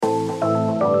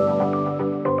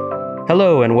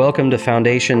Hello and welcome to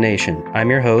Foundation Nation. I'm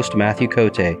your host, Matthew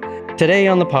Cote. Today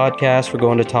on the podcast, we're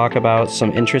going to talk about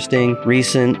some interesting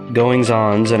recent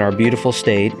goings-ons in our beautiful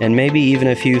state and maybe even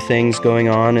a few things going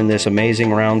on in this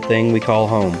amazing round thing we call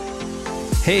home.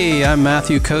 Hey, I'm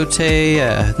Matthew Cote.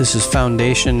 This is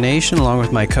Foundation Nation along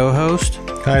with my co-host.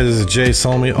 Hi, this is Jay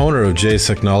Salmi, owner of Jay's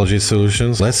Technology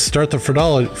Solutions. Let's start the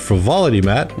frivolity,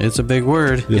 Matt. It's a big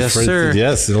word. Yes, sir.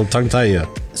 Yes, it'll tongue-tie you.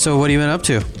 So what have you been up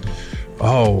to?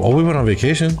 Oh, we went on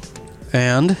vacation.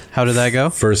 And how did that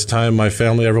go? First time my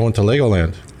family ever went to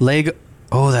Legoland.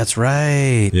 Oh, that's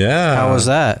right. Yeah. How was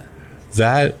that?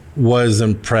 That was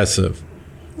impressive.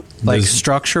 Like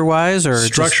structure-wise or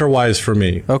structure-wise for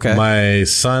me. Okay. My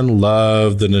son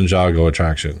loved the Ninjago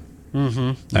attraction.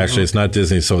 Mm-hmm. Actually, it's not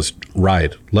Disney, so it's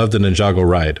ride. Loved the Ninjago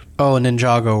ride. Oh,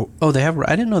 Ninjago. Oh, they have.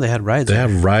 I didn't know they had rides. They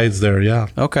have rides there, yeah.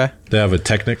 Okay. They have a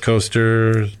Technic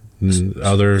coaster and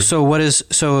other. So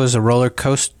is a roller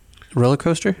coaster?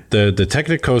 The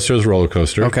Technic coaster is a roller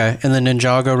coaster. Okay. And the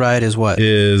Ninjago ride is what?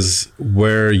 Is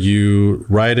where you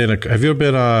ride in a... Have you ever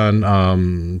been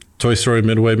on Toy Story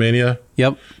Midway Mania?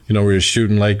 Yep. You know, where you're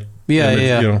shooting like...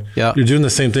 Yeah. You're doing the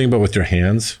same thing, but with your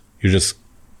hands. You're just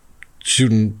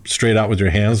shooting straight out with your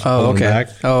hands. Oh, okay. Back.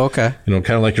 Oh, okay. You know,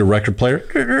 kind of like your record player.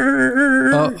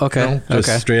 Oh, okay. You know,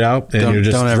 just straight out, and you're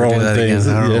just throwing things.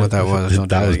 Again. I don't know what that was.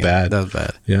 That was bad. That was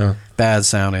bad. Yeah. Bad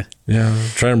sounding. Yeah.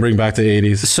 Try and bring back the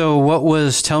 80s.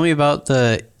 So tell me about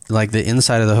the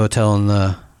inside of the hotel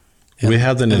we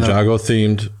had the Ninjago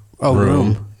themed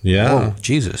room. Yeah. Oh,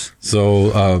 Jesus.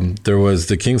 So there was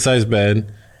the king size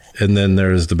bed, and then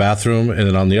there's the bathroom, and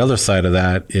then on the other side of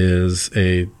that is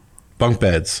a bunk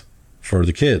beds for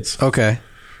the kids. Okay.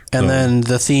 And then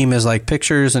the theme is like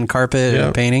pictures and carpet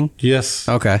and painting? Yes.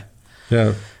 Okay.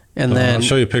 Yeah. And then I'll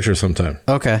show you a picture sometime.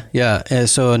 Okay. Yeah.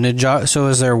 So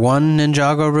is there one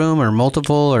Ninjago room or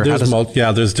multiple, or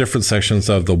there's different sections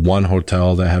of the one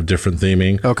hotel that have different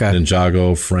theming. Okay.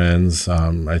 Ninjago, Friends,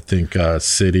 I think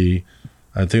City.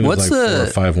 I think there's 4 or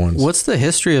 5 ones. What's the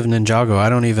history of Ninjago? I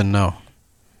don't even know.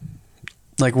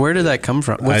 Like, where did that come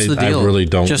from? What's the deal? I really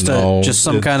don't know. Just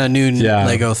some kind of new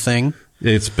Lego thing?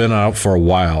 It's been out for a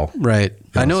while. Right.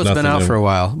 I know it's been out for a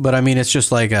while, but I mean, it's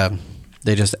just like a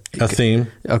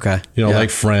theme. Okay. You know,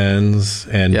 like Friends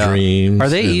and Dreams. Are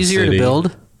they easier to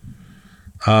build?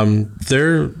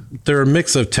 They're a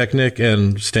mix of Technic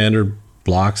and standard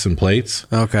blocks and plates.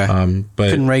 Okay.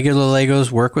 But can regular Legos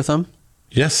work with them?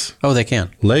 Yes. Oh, they can.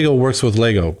 Lego works with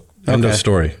Lego. End of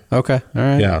story. Okay. All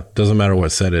right. Yeah. Doesn't matter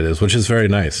what set it is, which is very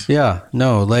nice. Yeah.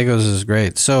 No, Legos is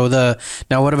great. So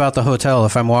now what about the hotel?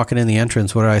 If I'm walking in the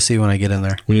entrance, what do I see when I get in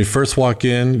there? When you first walk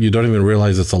in, you don't even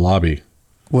realize it's a lobby.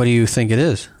 What do you think it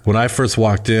is? When I first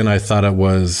walked in, I thought it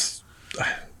was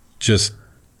just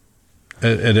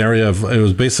an area of, it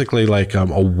was basically like a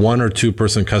 1 or 2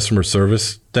 person customer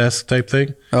service desk type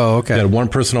thing. Oh, okay. You had one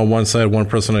person on one side, one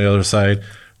person on the other side.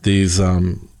 These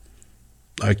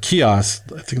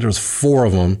kiosks, I think there was 4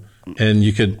 of them, and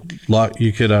you could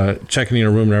check in your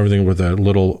room and everything with a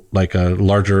little, like a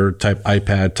larger type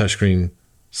iPad touchscreen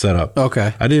setup.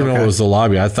 Okay. I didn't even know it was the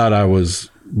lobby. I thought I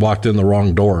walked in the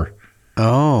wrong door.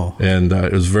 Oh. And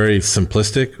it was very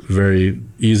simplistic, very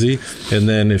easy. And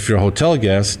then if you're a hotel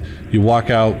guest, you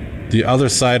walk out the other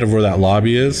side of where that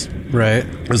lobby is. Right.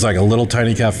 It's like a little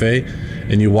tiny cafe,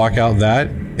 and you walk out that,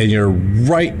 and you're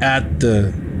right at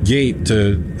the gate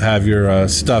to have your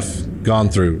stuff gone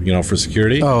through, for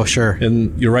security. Oh, sure.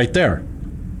 And you're right there,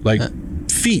 like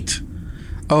feet.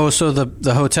 Oh, so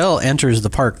the hotel enters the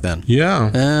park then?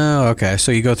 Yeah. Oh, okay.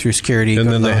 So you go through security, and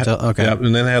go then to the hotel. Okay. Yeah,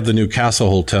 and then they have the new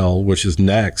Castle Hotel, which is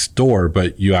next door,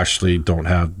 but you actually don't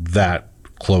have that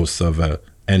close of a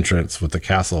entrance with the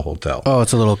Castle Hotel. Oh,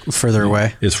 it's a little further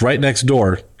away. It's right next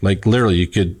door. Like literally, you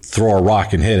could throw a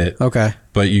rock and hit it. Okay.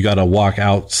 But you got to walk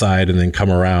outside and then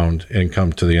come around and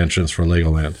come to the entrance for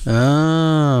Legoland.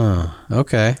 Oh,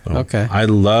 okay. So okay. I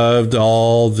loved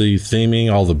all the theming,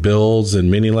 all the builds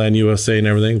and Miniland USA and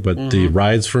everything, but the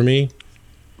rides for me,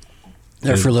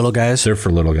 they're for little guys. They're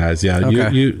for little guys. Yeah.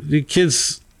 Okay. The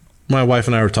kids, my wife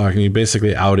and I were talking, you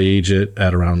basically outage it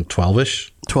at around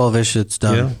 12-ish. 12-ish, it's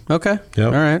done. Yeah. Okay. Yep.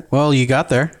 All right. Well, you got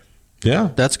there.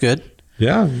 Yeah. That's good.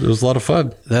 Yeah, it was a lot of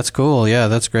fun. That's cool. Yeah,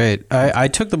 that's great. I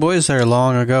took the boys there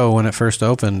long ago when it first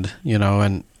opened,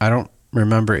 and I don't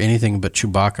remember anything but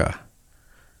Chewbacca.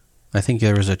 I think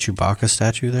there was a Chewbacca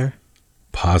statue there.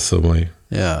 Possibly.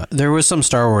 Yeah. There was some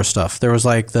Star Wars stuff. There was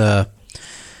like the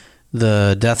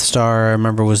Death Star, I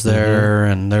remember, was there,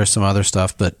 and there's some other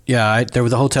stuff. But yeah,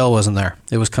 the hotel wasn't there.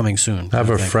 It was coming soon. I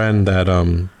have a friend that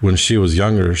when she was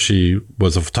younger, she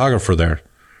was a photographer there.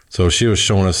 So she was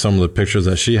showing us some of the pictures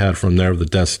that she had from there of the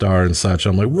Death Star and such.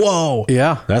 I'm like, whoa.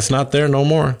 Yeah. That's not there no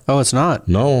more. Oh, it's not?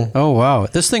 No. Oh, wow.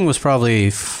 This thing was probably...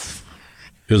 It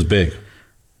was big.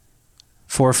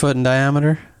 4 foot in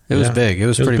diameter? It was big. It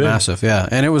was pretty massive, yeah.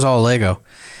 And it was all Lego.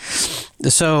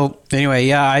 So, anyway,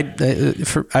 yeah, I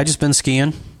just been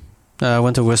skiing.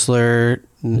 Went to Whistler.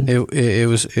 It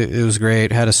was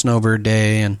great. Had a snowbird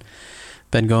day and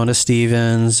been going to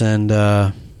Stevens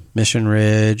and... Mission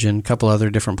Ridge and a couple other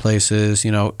different places.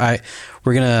 You know,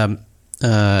 we're gonna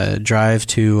drive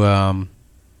to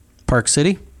Park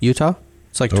City, Utah.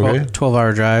 It's like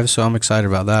 12-hour drive, so I'm excited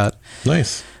about that.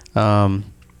 Nice.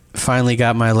 Finally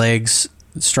got my legs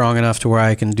strong enough to where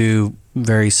I can do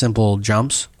very simple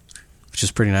jumps, which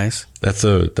is pretty nice. That's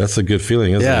a good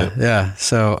feeling, isn't it? Yeah.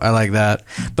 So I like that.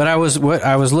 But I was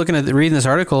looking at reading this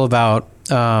article about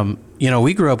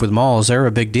we grew up with malls. They were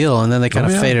a big deal, and then they kind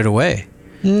of faded away.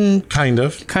 Kind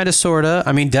of, sort of.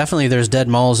 I mean, definitely there's dead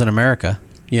malls in America.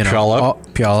 You know,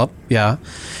 Puyallup, yeah.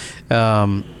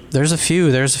 There's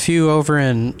a few over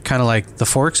in kind of like the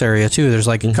Forks area too. There's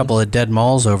like a couple of dead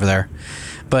malls over there.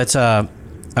 But I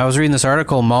was reading this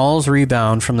article, malls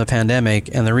rebound from the pandemic,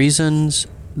 and the reasons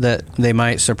that they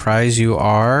might surprise you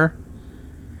are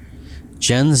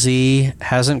Gen Z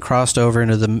hasn't crossed over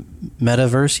into the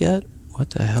metaverse yet.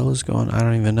 What the hell is going on? I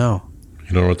don't even know.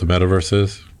 You don't know what the metaverse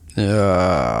is?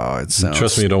 It sounds...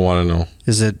 Trust me, you don't want to know.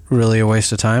 Is it really a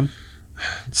waste of time?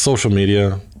 Social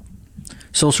media.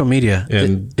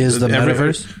 And is the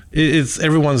metaverse? It's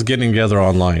everyone's getting together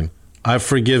online.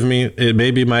 Forgive me, it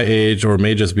may be my age or it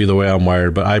may just be the way I'm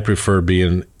wired, but I prefer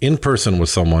being in person with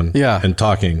someone and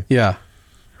talking. Yeah.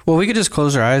 Well, we could just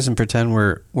close our eyes and pretend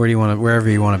wherever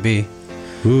you want to be.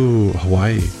 Ooh,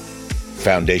 Hawaii.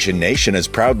 Foundation Nation is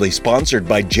proudly sponsored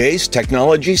by Jay's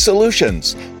Technology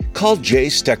Solutions. Call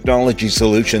Jay's Technology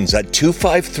Solutions at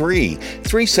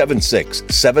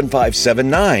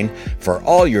 253-376-7579 for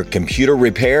all your computer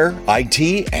repair,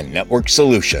 IT, and network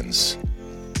solutions.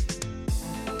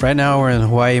 Right now we're in the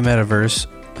Hawaii Metaverse.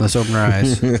 Let's open our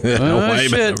eyes. Hawaii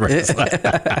Metaverse.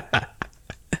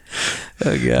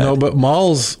 Oh, God. No, but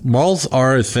malls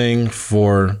are a thing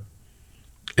for...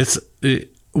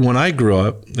 When I grew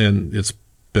up, and it's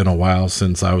been a while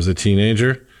since I was a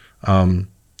teenager...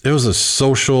 it was a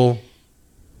social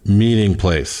meeting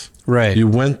place. Right. You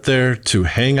went there to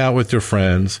hang out with your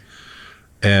friends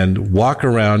and walk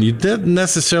around. You didn't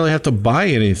necessarily have to buy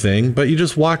anything, but you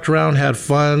just walked around, had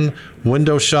fun,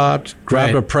 window shopped,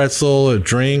 grabbed a pretzel, a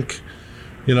drink,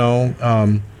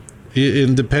 and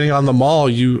depending on the mall,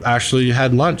 you actually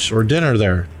had lunch or dinner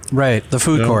there. Right. The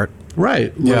food court.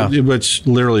 Right. Yeah. Which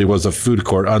literally was a food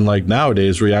court, unlike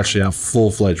nowadays where you actually have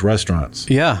full-fledged restaurants.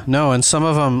 Yeah. No, and some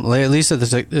of them, at least at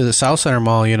the South Center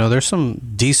Mall, there's some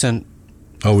decent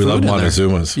we love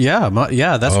Montezuma's. Yeah.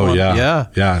 That's one. Yeah.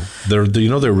 The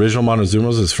original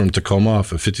Montezuma's is from Tacoma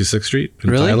off of 56th Street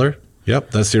in Tyler.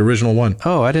 Yep, that's the original one.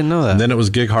 Oh, I didn't know that. And then it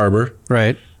was Gig Harbor.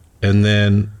 Right. And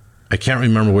then I can't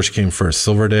remember which came first,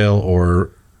 Silverdale or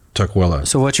Tukwila.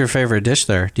 So what's your favorite dish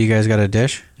there? Do you guys got a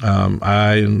dish? I'm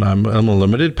a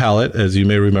limited palate, as you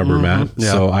may remember, Matt.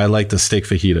 Yeah. So I like the steak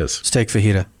fajitas. Steak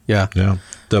fajita, yeah. Yeah.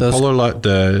 Those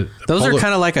are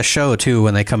kind of like a show, too,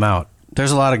 when they come out.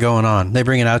 There's a lot of going on. They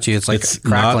bring it out to you. It's like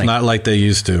crackling. Not like they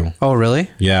used to. Oh, really?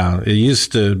 Yeah. It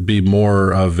used to be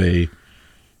more of a...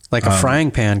 Like a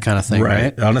frying pan kind of thing,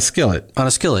 right? On a skillet. On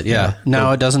a skillet, yeah.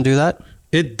 Now it doesn't do that?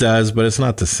 It does, but it's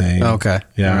not the same. Okay.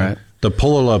 Yeah. All right. The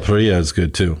Polo La Paria is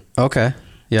good, too. Okay.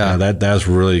 Yeah. That's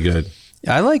really good.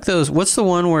 I like those. What's the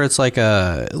one where it's like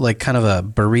kind of a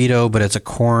burrito, but it's a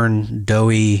corn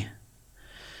doughy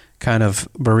kind of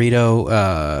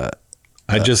burrito?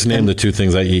 I just named the two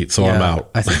things I eat, so I'm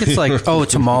out. I think it's like,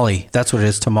 tamale. That's what it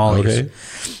is, tamales. Okay.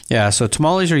 Yeah, so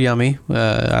tamales are yummy.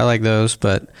 I like those.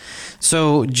 But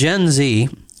so Gen Z,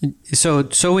 so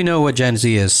we know what Gen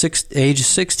Z is, age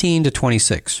 16 to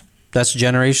 26. That's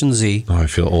Generation Z. Oh, I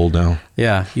feel old now.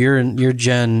 Yeah, you're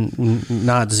Gen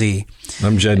not Z.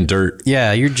 I'm Gen Dirt.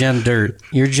 Yeah, you're Gen Dirt.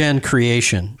 You're Gen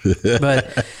Creation.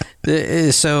 But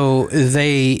so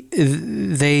they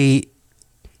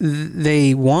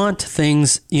want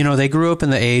things, they grew up in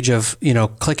the age of,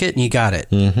 click it and you got it.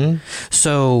 Mm-hmm.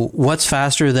 So what's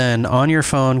faster than on your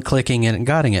phone, clicking it and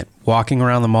getting it? Walking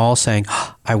around the mall saying,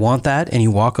 I want that, and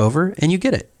you walk over and you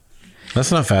get it. That's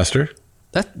not faster.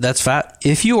 That's fat.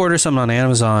 If you order something on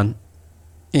Amazon,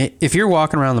 if you're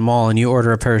walking around the mall and you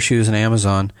order a pair of shoes on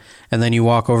Amazon and then you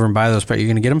walk over and buy those, you're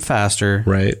going to get them faster.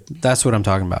 Right. That's what I'm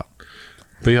talking about.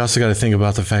 But you also got to think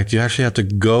about the fact you actually have to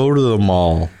go to the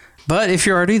mall. But if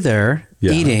you're already there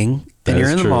eating and you're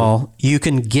in the mall, you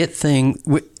can get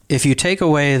if you take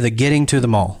away the getting to the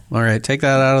mall, all right, take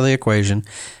that out of the equation,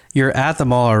 you're at the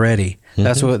mall already.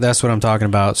 That's what I'm talking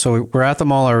about. So we're at the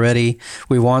mall already.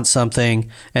 We want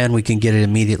something, and we can get it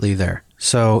immediately there.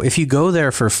 So if you go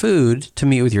there for food to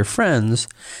meet with your friends,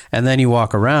 and then you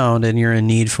walk around and you're in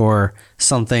need for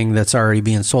something that's already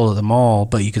being sold at the mall,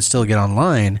 but you can still get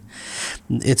online,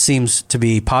 it seems to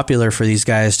be popular for these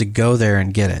guys to go there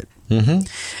and get it.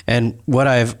 And what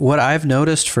I've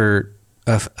noticed for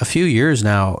a few years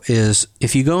now is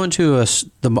if you go into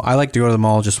I like to go to the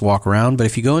mall, just walk around, but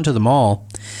if you go into the mall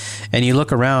and you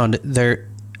look around there,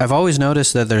 I've always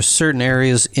noticed that there's certain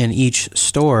areas in each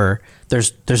store,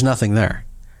 there's nothing there.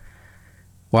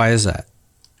 Why is that?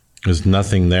 There's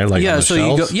nothing there, like on the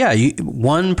shelves? You go,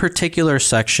 one particular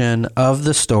section of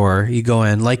the store you go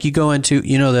in, like you go into,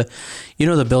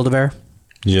 the Build-A-Bear?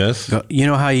 Yes. You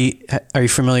know are you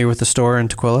familiar with the store in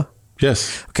Tukwila?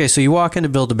 Yes. Okay, so you walk into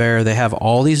Build-A-Bear, they have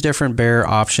all these different bear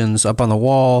options up on the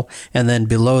wall, and then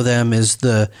below them is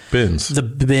the bins. The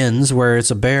bins where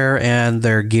it's a bear and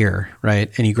their gear,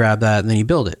 right? And you grab that and then you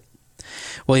build it.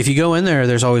 Well, if you go in there,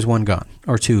 there's always one gone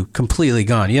or two completely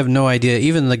gone. You have no idea.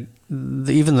 Even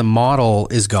the model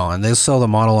is gone. They sell the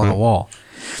model on the wall.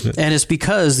 And it's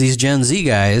because these Gen Z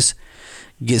guys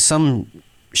get some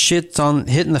shit's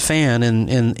hitting the fan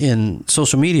in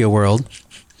social media world,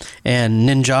 and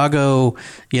Ninjago,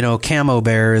 camo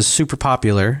bear is super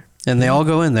popular, and they all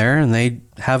go in there and they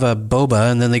have a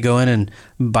boba, and then they go in and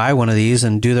buy one of these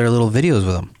and do their little videos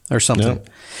with them or something. Yeah.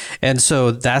 And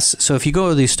so if you go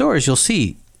to these stores, you'll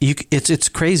see it's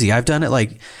crazy. I've done it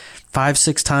like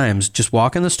 5-6 times. Just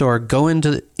walk in the store, go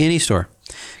into any store,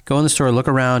 go in the store, look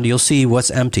around, you'll see what's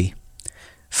empty.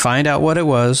 Find out what it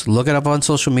was, look it up on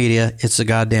social media. It's a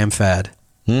goddamn fad.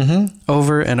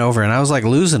 Over and over. And I was like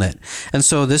losing it. And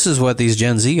so this is what these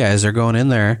Gen Z guys are going in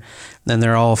there, and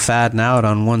they're all fadding out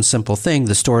on one simple thing.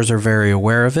 The stores are very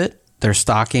aware of it. They're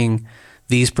stocking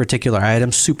these particular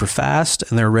items super fast,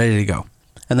 and they're ready to go.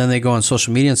 And then they go on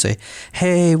social media and say,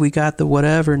 hey, we got the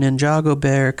whatever Ninjago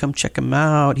bear. Come check him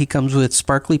out. He comes with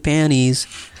sparkly panties.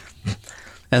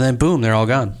 And then boom, they're all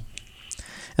gone.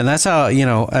 And that's how, I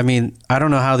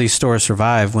don't know how these stores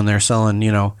survive when they're selling,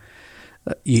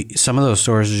 some of those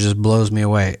stores just blows me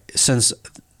away. Since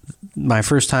my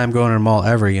first time going to a mall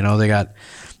ever, they got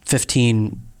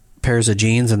 15 pairs of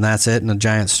jeans and that's it in a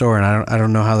giant store, and I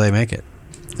don't know how they make it.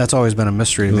 That's always been a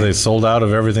mystery to me. They sold out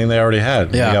of everything they already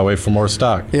had. Yeah. You gotta wait for more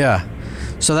stock. Yeah.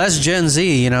 So that's Gen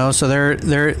Z, so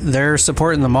they're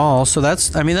supporting the mall. So that's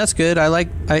good.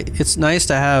 It's nice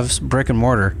to have brick and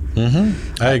mortar.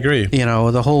 I agree.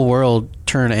 The whole world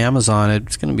turn Amazon.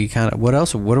 It's going to be kind of, what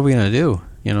else? What are we going to do?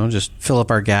 Just fill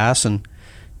up our gas and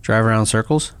drive around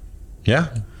circles? Yeah.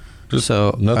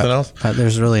 Nothing else?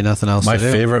 There's really nothing else My to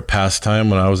do. favorite pastime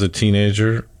when I was a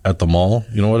teenager at the mall,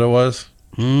 you know what it was?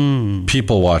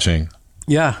 People watching.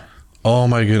 Yeah. Oh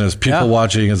my goodness. People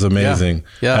watching is amazing.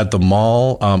 Yeah. At the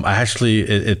mall,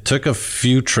 it took a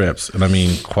few trips, and I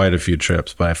mean quite a few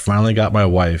trips, but I finally got my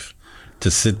wife to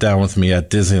sit down with me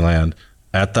at Disneyland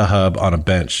at the hub on a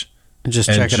bench. And just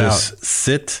check it out.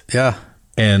 Sit. Yeah.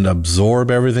 And absorb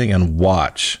everything and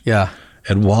watch. Yeah.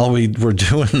 And while we were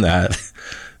doing that,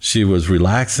 she was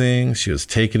relaxing, she was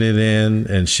taking it in,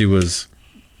 and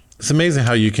it's amazing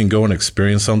how you can go and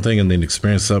experience something and then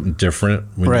experience something different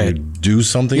when you do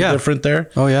something different there.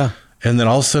 Oh, yeah. And then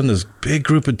all of a sudden, this big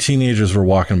group of teenagers were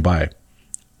walking by,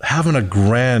 having a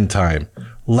grand time,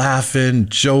 laughing,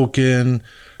 joking,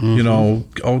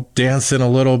 dancing a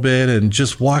little bit and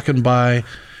just walking by.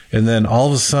 And then all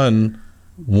of a sudden,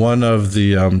 one of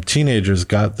the teenagers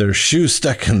got their shoe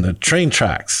stuck in the train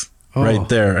tracks right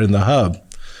there in the hub.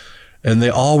 And they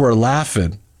all were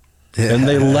laughing. And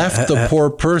they left the poor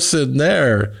person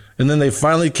there. And then they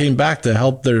finally came back to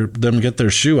help them get their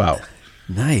shoe out.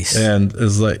 Nice. And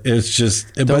but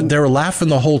they were laughing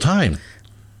the whole time.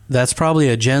 That's probably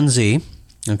a Gen Z.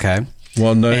 Okay.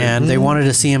 Well, no, and they wanted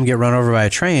to see him get run over by a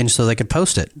train so they could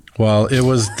post it. Well, it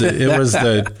was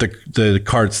the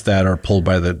carts that are pulled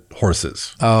by the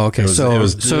horses. Oh, okay. So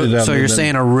you're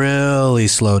saying a really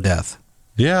slow death.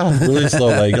 Yeah, really slow,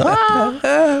 like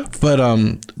But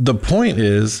the point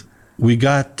is, we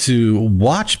got to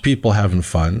watch people having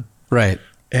fun, right?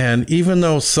 And even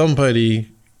though somebody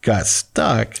got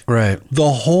stuck, right, the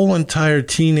whole entire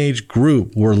teenage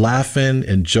group were laughing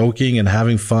and joking and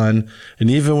having fun.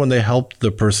 And even when they helped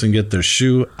the person get their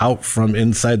shoe out from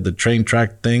inside the train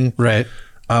track thing, right,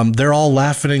 they're all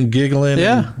laughing and giggling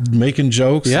and making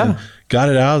jokes. Yeah, and got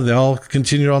it out. They all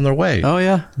continued on their way. Oh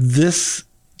yeah, this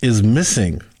is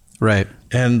missing, right?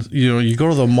 And you go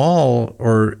to the mall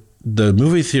or the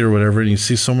movie theater or whatever, and you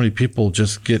see so many people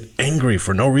just get angry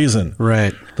for no reason.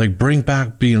 Right. Like, bring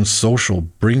back being social,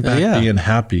 bring back being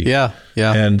happy. Yeah.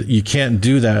 Yeah. And you can't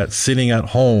do that sitting at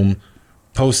home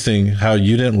posting how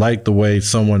you didn't like the way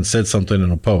someone said something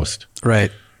in a post.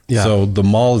 Right. Yeah. So the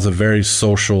mall is a very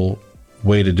social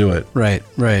way to do it. Right.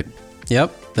 Right.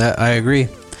 Yep. I agree.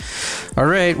 All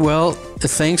right. Well,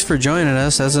 thanks for joining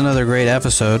us. That's another great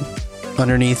episode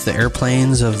underneath the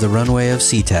airplanes of the runway of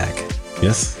SeaTac.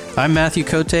 Yes. I'm Matthew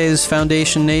Cote's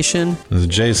Foundation Nation. This is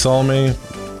Jay Salmi.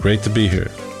 Great to be here.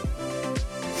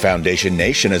 Foundation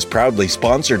Nation is proudly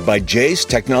sponsored by Jay's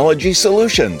Technology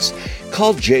Solutions.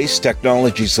 Call Jay's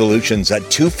Technology Solutions at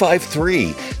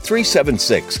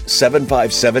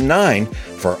 253-376-7579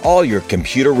 for all your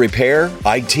computer repair,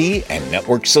 IT, and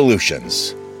network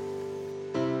solutions.